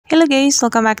Hello guys,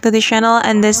 welcome back to the channel.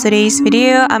 And this today's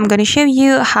video, I'm gonna show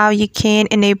you how you can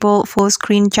enable full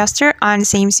screen gesture on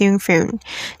Samsung phone.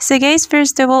 So guys,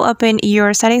 first of all, open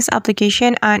your settings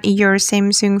application on your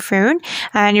Samsung phone,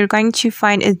 and you're going to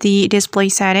find the display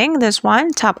setting. This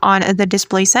one, tap on the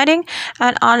display setting,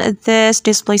 and on this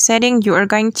display setting, you are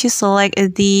going to select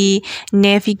the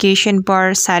navigation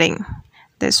bar setting.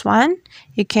 This one,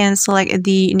 you can select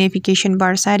the navigation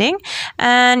bar setting,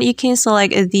 and you can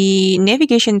select the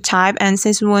navigation type. And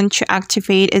since we want to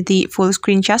activate the full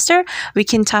screen gesture, we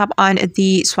can tap on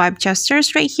the swipe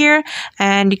gestures right here,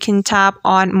 and you can tap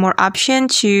on more option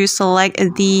to select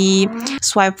the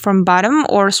swipe from bottom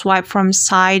or swipe from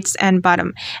sides and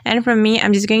bottom. And for me,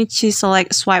 I'm just going to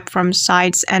select swipe from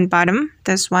sides and bottom.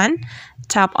 This one,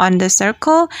 tap on the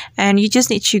circle, and you just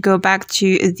need to go back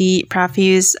to the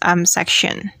previous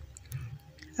section.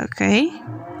 Okay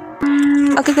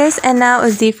guys, and now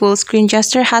the full screen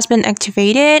gesture has been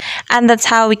activated, and that's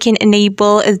how we can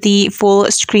enable the full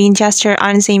screen gesture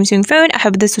on Samsung phone. I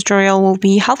hope this tutorial will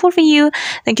be helpful for you.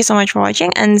 Thank you so much for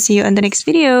watching, and see you in the next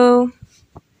video.